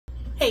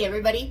Hey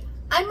everybody,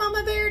 I'm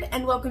Mama Baird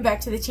and welcome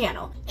back to the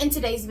channel. In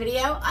today's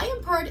video, I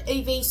am part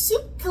of a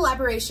soup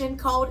collaboration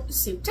called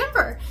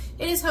Souptember.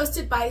 It is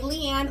hosted by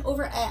LeAnne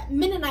over at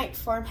Mennonite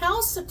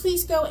Farmhouse, so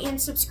please go and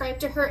subscribe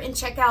to her and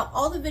check out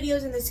all the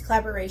videos in this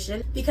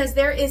collaboration because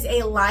there is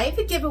a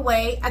live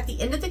giveaway at the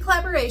end of the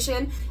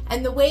collaboration,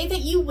 and the way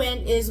that you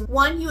win is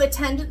 1, you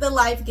attend the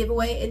live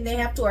giveaway and they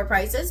have door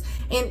prizes,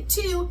 and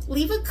 2,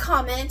 leave a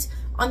comment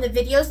on the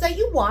videos that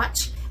you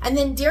watch. And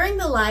then during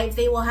the live,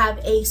 they will have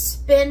a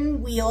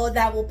spin wheel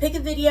that will pick a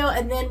video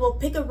and then we'll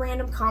pick a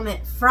random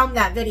comment from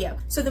that video.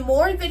 So the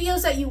more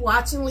videos that you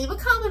watch and leave a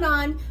comment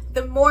on,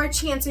 the more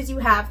chances you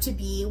have to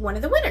be one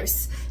of the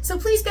winners. So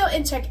please go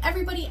and check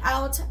everybody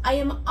out. I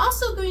am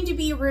also going to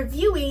be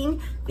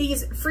reviewing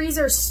these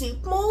freezer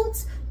soup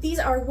molds. These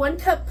are 1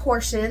 cup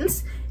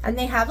portions and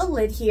they have a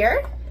lid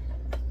here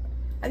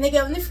and they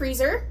go in the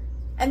freezer.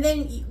 And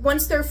then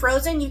once they're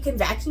frozen, you can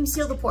vacuum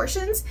seal the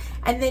portions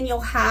and then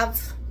you'll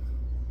have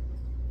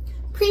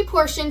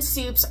pre-portioned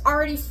soups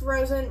already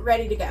frozen,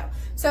 ready to go.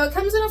 So it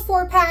comes in a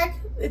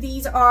 4-pack.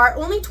 These are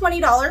only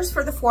 $20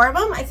 for the 4 of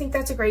them. I think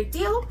that's a great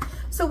deal.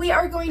 So we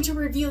are going to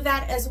review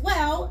that as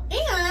well.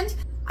 And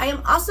I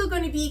am also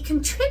going to be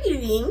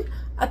contributing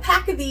a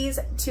pack of these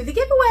to the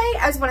giveaway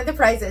as one of the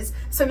prizes.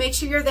 So make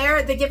sure you're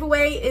there. The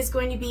giveaway is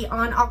going to be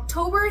on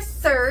October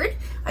 3rd.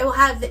 I will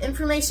have the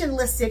information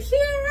listed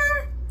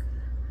here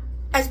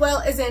as well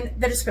as in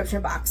the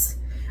description box.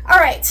 All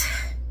right.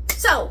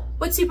 So,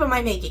 what soup am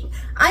I making?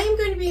 I am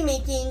going to be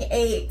making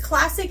a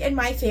classic in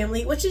my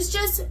family, which is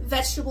just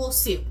vegetable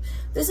soup.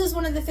 This is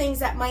one of the things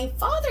that my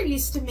father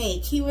used to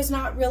make. He was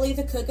not really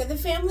the cook of the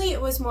family,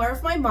 it was more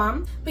of my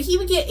mom, but he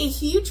would get a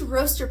huge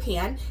roaster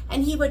pan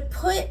and he would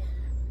put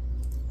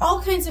all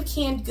kinds of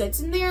canned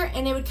goods in there,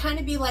 and it would kind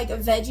of be like a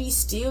veggie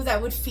stew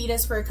that would feed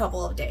us for a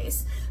couple of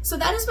days. So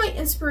that is my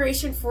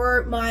inspiration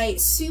for my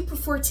soup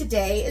for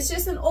today. It's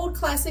just an old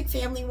classic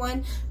family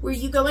one where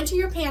you go into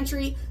your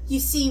pantry,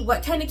 you see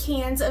what kind of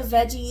cans of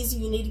veggies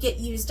you need to get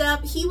used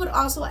up. He would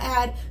also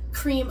add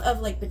cream of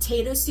like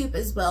potato soup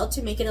as well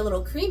to make it a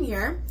little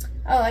creamier.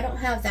 Oh, I don't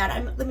have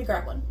that. Let me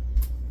grab one.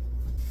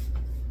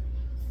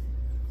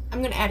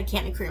 I'm gonna add a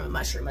can of cream of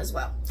mushroom as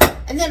well.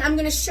 And then I'm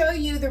gonna show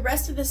you the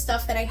rest of the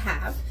stuff that I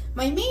have.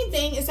 My main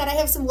thing is that I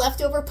have some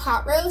leftover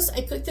pot roast.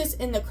 I cooked this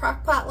in the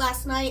crock pot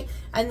last night,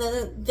 and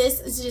then this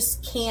is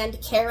just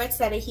canned carrots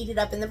that I heated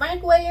up in the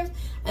microwave,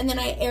 and then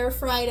I air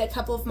fried a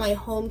couple of my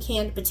home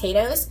canned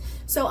potatoes.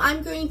 So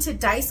I'm going to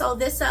dice all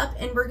this up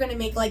and we're gonna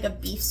make like a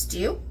beef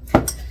stew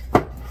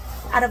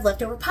out of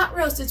leftover pot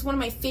roast. It's one of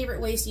my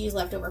favorite ways to use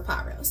leftover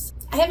pot roast.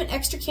 I have an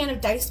extra can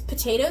of diced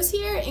potatoes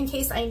here in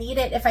case I need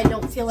it if I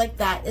don't feel like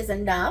that is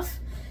enough.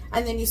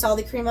 And then you saw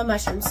the cream of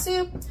mushroom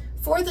soup.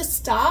 For the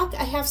stock,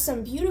 I have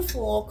some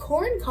beautiful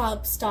corn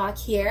cob stock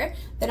here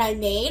that I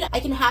made. I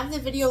can have the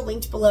video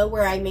linked below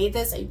where I made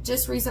this. I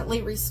just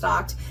recently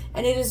restocked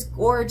and it is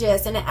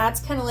gorgeous and it adds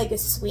kind of like a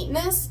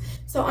sweetness.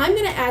 So I'm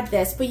gonna add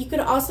this, but you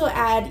could also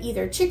add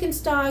either chicken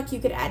stock, you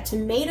could add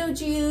tomato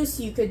juice,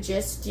 you could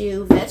just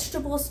do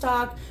vegetable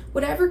stock,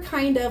 whatever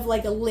kind of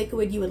like a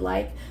liquid you would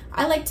like.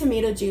 I like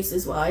tomato juice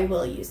as well, I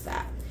will use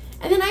that.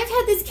 And then I've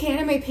had this can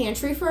in my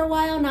pantry for a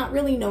while, not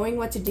really knowing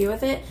what to do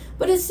with it,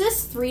 but it's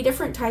just 3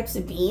 different types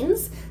of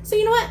beans. So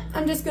you know what?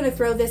 I'm just gonna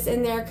throw this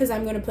in there because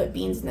I'm gonna put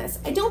beans in this.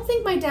 I don't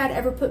think my dad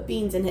ever put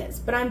beans in his,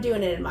 but I'm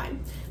doing it in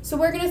mine. So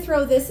we're gonna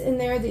throw this in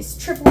there, these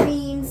triple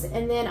beans,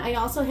 and then I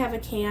also have a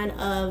can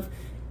of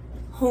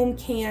home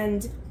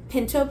canned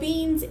pinto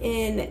beans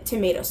in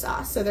tomato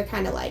sauce. So they're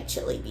kind of like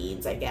chili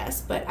beans, I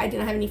guess, but I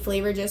didn't have any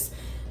flavor, just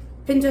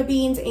pinto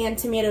beans and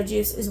tomato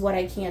juice is what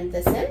I canned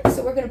this in.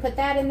 So we're gonna put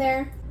that in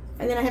there.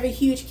 And then I have a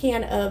huge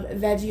can of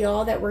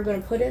Veggial that we're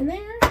going to put in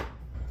there.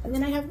 And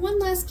then I have one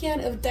last can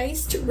of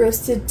diced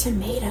roasted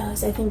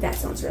tomatoes. I think that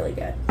sounds really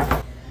good.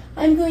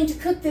 I'm going to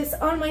cook this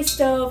on my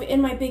stove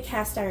in my big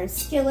cast iron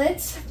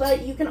skillet,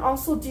 but you can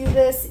also do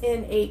this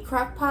in a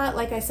crock pot.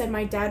 Like I said,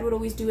 my dad would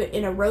always do it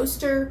in a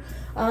roaster.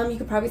 You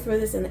could probably throw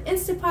this in the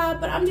Instant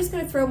Pot, but I'm just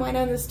going to throw mine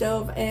on the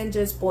stove and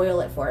just boil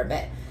it for a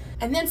bit.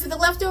 And then for the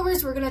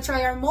leftovers, we're gonna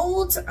try our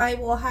molds.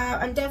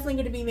 I'm definitely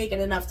gonna be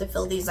making enough to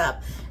fill these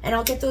up, and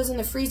I'll get those in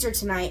the freezer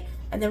tonight,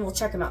 and then we'll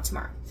check them out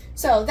tomorrow.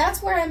 So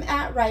that's where I'm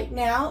at right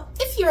now.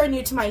 If you are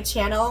new to my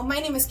channel, my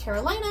name is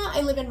Carolina.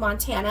 I live in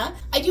Montana.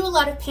 I do a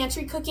lot of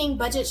pantry cooking,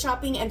 budget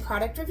shopping, and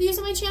product reviews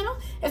on my channel.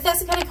 If that's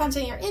the kind of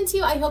content you're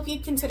into, I hope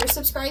you'd consider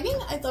subscribing.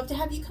 I'd love to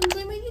have you come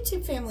join my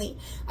YouTube family.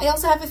 I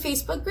also have a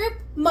Facebook group,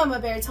 Mama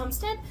Baird's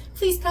Homestead.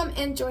 Please come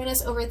and join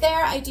us over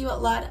there. I do a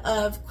lot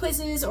of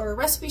quizzes or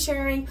recipe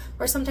sharing,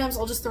 or sometimes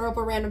I'll just throw up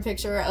a random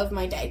picture of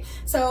my day.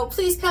 So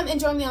please come and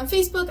join me on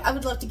Facebook. I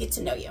would love to get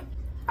to know you.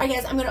 All right,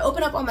 guys, I'm gonna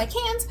open up all my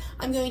cans.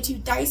 I'm going to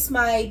dice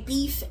my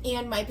beef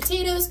and my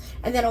potatoes,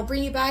 and then I'll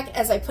bring you back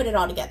as I put it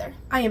all together.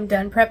 I am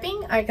done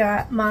prepping. I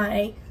got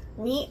my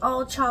meat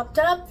all chopped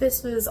up.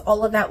 This was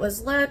all of that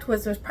was left,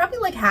 was probably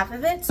like half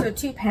of it, so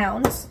 2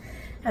 pounds.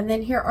 And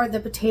then here are the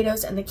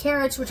potatoes and the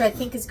carrots, which I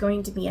think is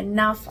going to be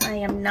enough. I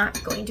am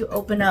not going to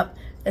open up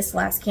this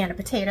last can of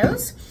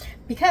potatoes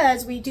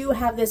because we do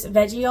have this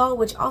veggie all,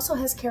 which also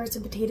has carrots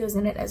and potatoes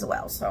in it as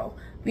well. So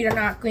we are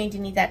not going to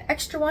need that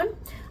extra one.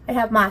 I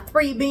have my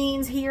 3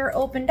 beans here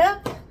opened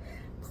up,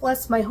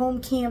 plus my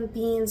home canned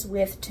beans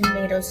with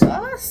tomato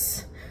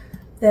sauce.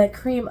 The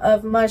cream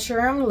of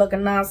mushroom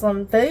looking nice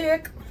and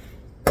thick.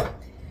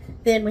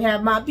 Then we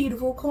have my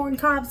beautiful corn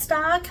cob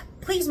stock.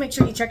 Please make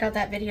sure you check out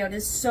that video. It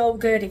is so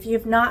good. If you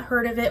have not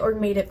heard of it or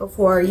made it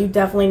before, you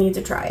definitely need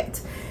to try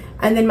it.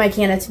 And then my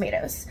can of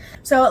tomatoes.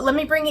 So let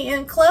me bring it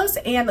in close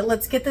and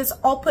let's get this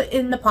all put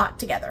in the pot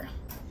together.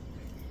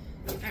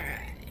 All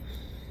right.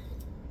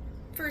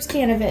 First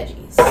can of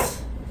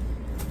veggies.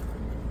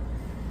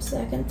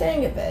 Second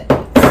thing of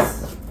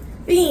veggies.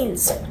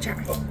 Beans.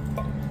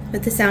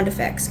 With the sound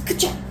effects.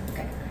 Okay.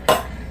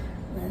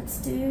 Let's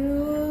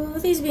do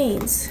these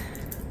beans.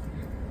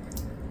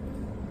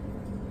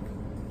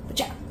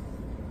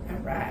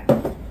 Alright.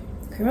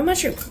 Cream of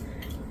mushroom.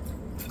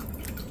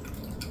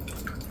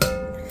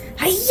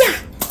 Hiya!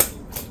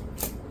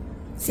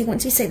 See,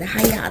 once you say the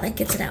hiya, that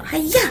gets it out.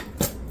 Hiya!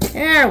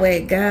 There we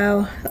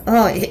go.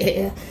 Oh,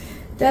 yeah.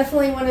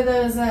 Definitely one of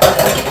those,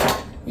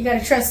 you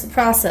gotta trust the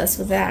process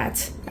with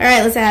that.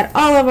 Alright, let's add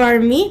all of our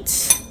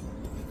meat.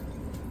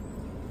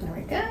 There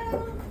we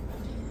go.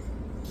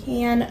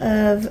 Can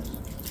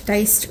of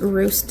diced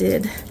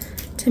roasted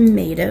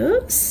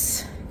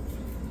tomatoes.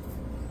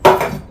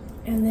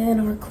 And then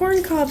our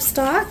corn cob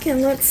stock,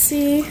 and let's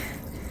see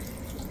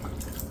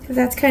if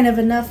that's kind of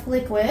enough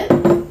liquid.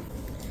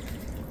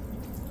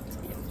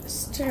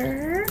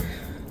 Stir.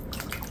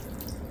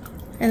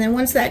 And then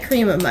once that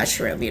cream of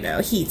mushroom, you know,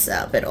 heats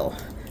up, it'll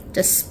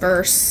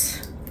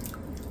disperse.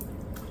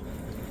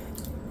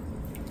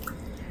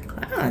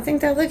 Wow, I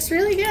think that looks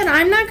really good.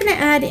 I'm not going to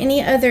add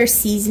any other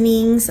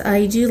seasonings.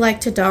 I do like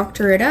to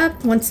doctor it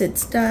up once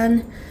it's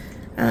done.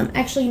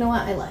 Actually, you know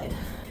what? I lied.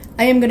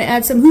 I am going to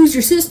add some Who's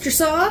Your Sister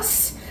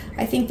sauce.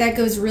 I think that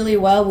goes really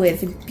well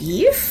with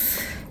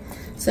beef.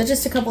 So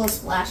just a couple of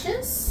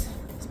splashes.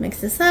 Let's mix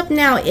this up.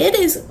 Now it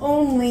is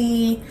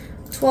only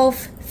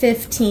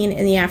 12:15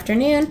 in the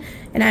afternoon,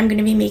 and I'm going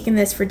to be making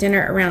this for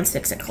dinner around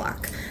 6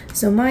 o'clock.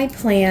 So my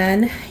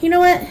plan, you know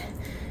what?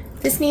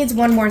 This needs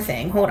one more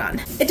thing. Hold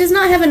on. It does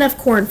not have enough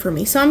corn for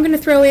me, so I'm going to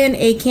throw in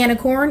a can of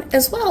corn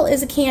as well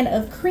as a can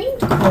of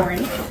creamed corn,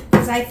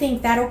 because I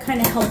think that'll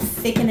kind of help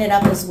thicken it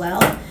up as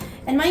well.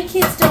 And my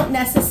kids don't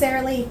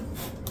necessarily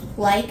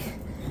like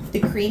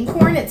the creamed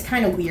corn. It's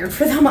kind of weird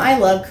for them. I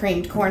love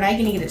creamed corn. I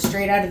can eat it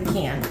straight out of the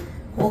can.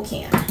 Whole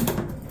can.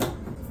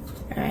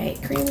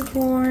 Alright, creamed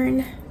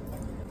corn.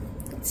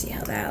 Let's see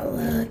how that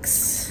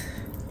looks.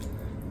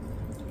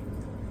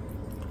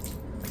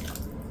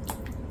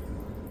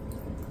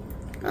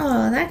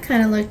 Oh, that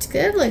kind of looked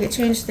good. Look, it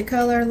changed the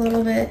color a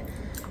little bit.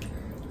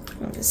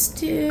 I'll just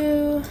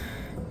do...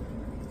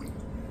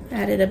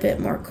 Added a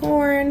bit more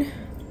corn.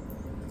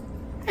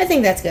 I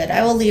think that's good.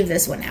 I will leave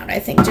this one out. I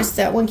think just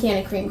that 1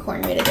 can of cream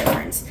corn made a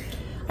difference.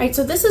 Alright,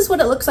 so this is what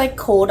it looks like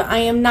cold. I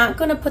am not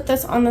going to put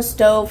this on the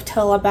stove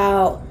till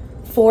about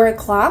 4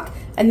 o'clock,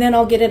 and then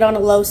I'll get it on a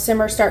low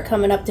simmer, start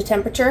coming up to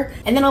temperature,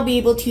 and then I'll be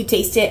able to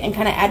taste it and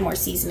kind of add more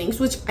seasonings,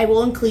 which I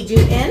will include you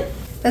in.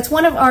 That's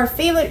one of our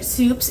favorite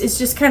soups, is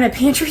just kind of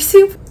pantry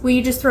soup, where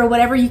you just throw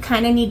whatever you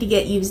kind of need to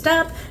get used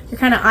up. You're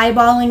kind of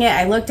eyeballing it.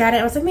 I looked at it,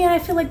 I was like, man, I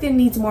feel like it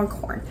needs more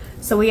corn.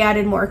 So we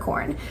added more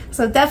corn.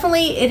 So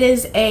definitely it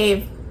is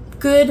a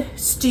good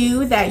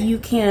stew that you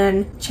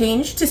can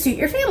change to suit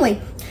your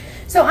family.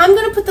 So I'm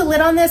going to put the lid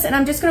on this, and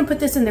I'm just going to put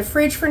this in the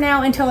fridge for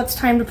now until it's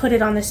time to put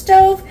it on the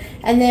stove.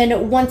 And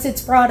then once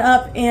it's brought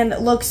up and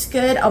looks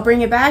good, I'll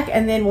bring it back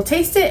and then we'll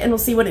taste it and we'll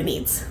see what it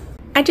needs.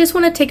 I just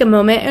want to take a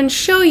moment and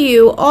show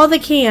you all the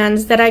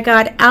cans that I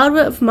got out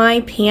of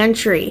my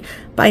pantry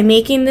by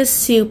making this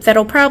soup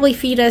that'll probably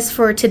feed us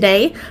for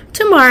today,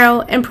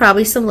 tomorrow, and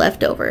probably some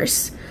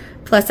leftovers.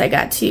 Plus I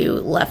got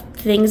 2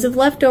 things of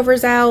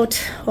leftovers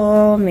out.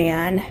 Oh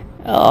man.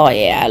 Oh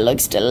yeah, it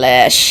looks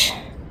delish.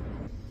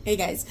 Hey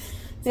guys,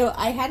 so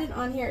I had it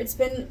on here. It's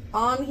been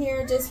on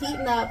here just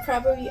heating up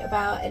probably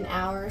about an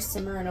hour,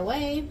 simmering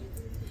away.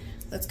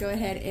 Let's go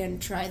ahead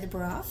and try the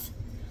broth.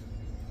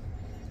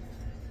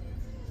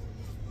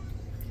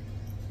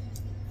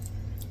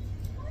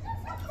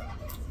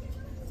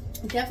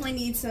 Definitely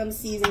need some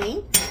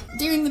seasoning.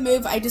 During the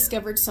move, I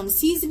discovered some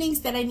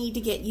seasonings that I need to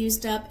get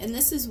used up, and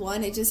this is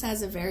one. It just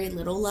has a very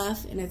little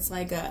left, and it's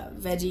like a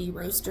veggie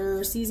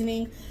roaster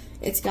seasoning.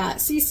 It's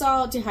got sea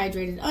salt,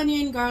 dehydrated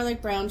onion, garlic,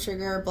 brown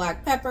sugar,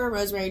 black pepper,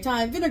 rosemary,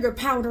 thyme, vinegar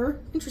powder.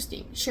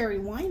 Interesting. Sherry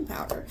wine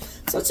powder.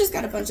 So it's just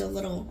got a bunch of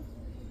little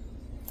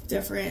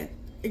different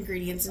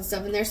ingredients and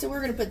stuff in there. So we're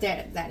going to put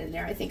that in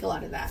there. I think a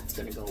lot of that's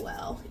going to go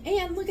well.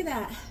 And look at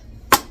that.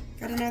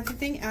 Got another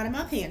thing out of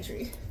my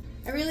pantry.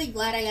 I'm really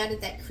glad I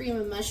added that cream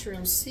of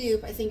mushroom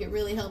soup. I think it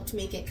really helped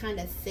make it kind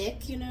of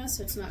thick, you know,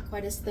 so it's not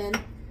quite as thin.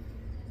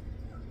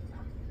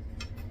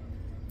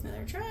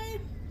 Another try.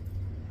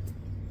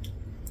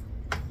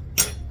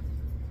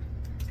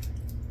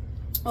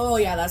 Oh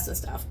yeah, that's the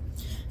stuff.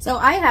 So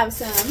I have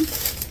some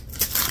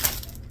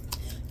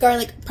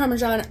garlic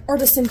parmesan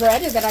artisan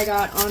bread that I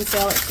got on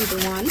sale at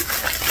Super One.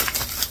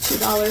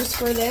 $2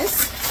 for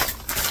this.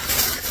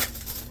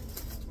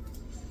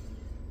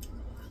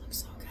 Oh, that looks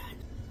so good.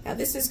 Now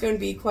this is going to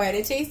be quite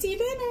a tasty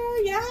dinner.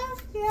 Yeah.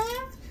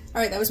 All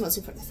right, that was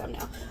mostly for the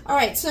thumbnail. All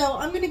right, so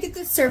I'm gonna get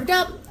this served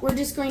up. We're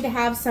just going to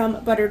have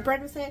some buttered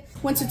bread with it.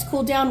 Once it's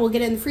cooled down, we'll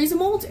get it in the freezer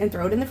mold and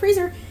throw it in the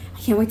freezer. I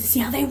can't wait to see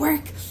how they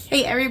work.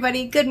 Hey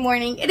everybody, good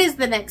morning. It is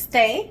the next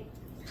day.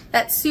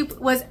 That soup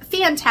was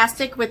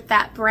fantastic with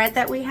that bread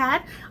that we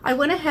had. I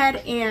went ahead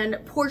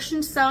and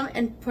portioned some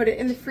and put it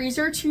in the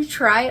freezer to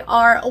try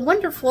our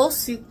wonderful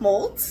soup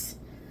molds.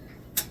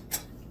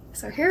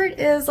 So here it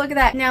is, look at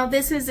that. Now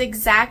this is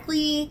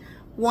exactly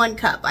 1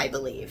 cup, I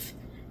believe.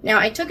 Now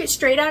I took it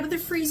straight out of the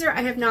freezer.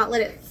 I have not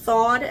let it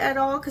thaw at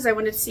all because I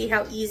wanted to see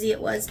how easy it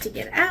was to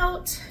get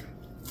out.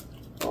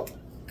 Oh,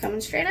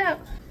 coming straight out.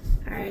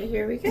 All right,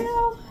 here we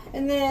go.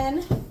 And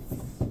then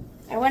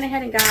I went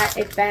ahead and got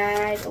a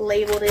bag,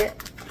 labeled it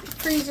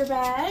freezer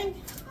bag.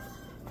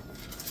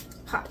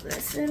 Pop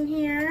this in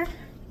here.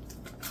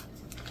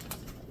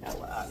 Oh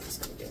well, I'm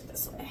just gonna do it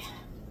this way.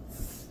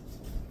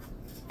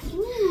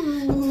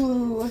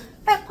 Ooh,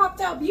 that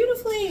popped out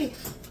beautifully.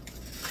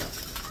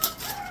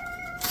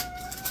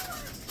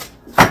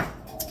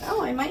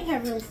 Oh, I might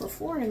have room for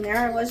 4 in there.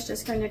 I was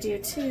just going to do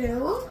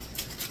 2.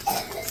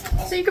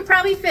 So you could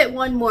probably fit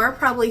 1 more,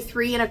 probably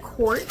 3 in a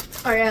quart.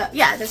 Or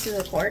yeah, this is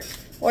a quart.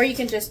 Or you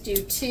can just do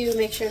 2,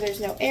 make sure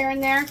there's no air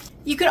in there.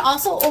 You could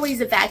also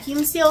always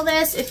vacuum seal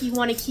this if you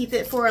want to keep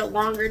it for a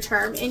longer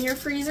term in your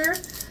freezer.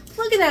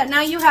 Look at that.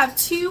 Now you have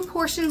 2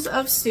 portions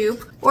of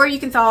soup, or you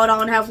can thaw it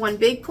all and have 1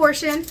 big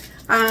portion.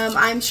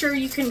 I'm sure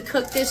you can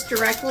cook this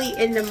directly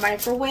in the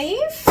microwave.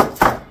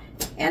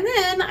 And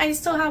then I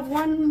still have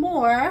 1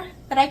 more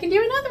that I can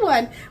do another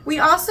one. We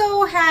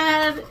also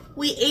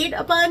we ate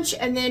a bunch,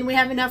 and then we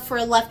have enough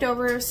for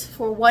leftovers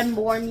for 1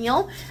 more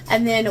meal,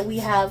 and then we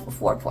have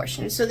 4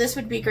 portions. So this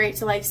would be great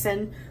to like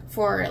send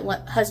for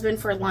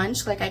husband for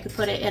lunch. Like I could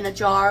put it in a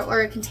jar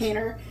or a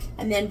container,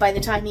 and then by the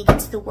time he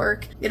gets to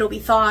work, it'll be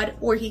thawed,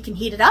 or he can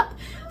heat it up.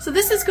 So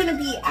this is gonna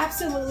be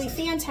absolutely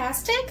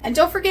fantastic. And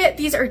don't forget,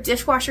 these are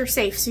dishwasher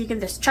safe, so you can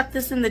just chuck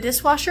this in the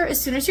dishwasher as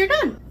soon as you're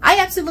done. I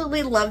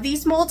absolutely love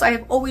these molds. I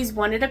have always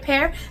wanted a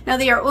pair. Now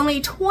they are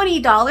only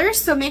 $20,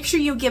 so make sure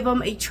you give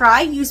them a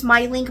try. Use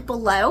my link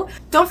below.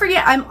 Don't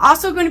forget, I'm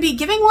also going to be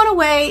giving one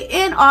away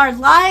in our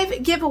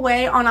live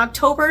giveaway on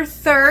October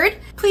 3rd.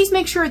 Please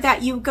make sure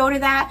that you go to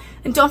that.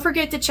 And don't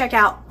forget to check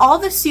out all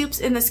the soups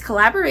in this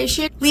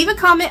collaboration. Leave a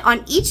comment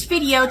on each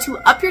video to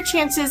up your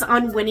chances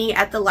on winning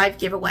at the live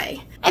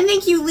giveaway. And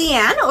thank you,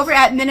 LeAnne, over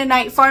at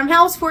Mennonite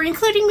Farmhouse, for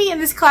including me in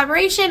this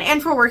collaboration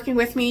and for working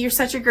with me. You're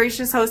such a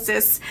gracious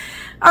hostess.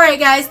 All right,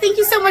 guys, thank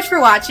you so much for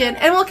watching,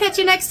 and we'll catch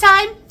you next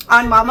time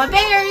on Mama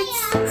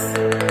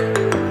Bears.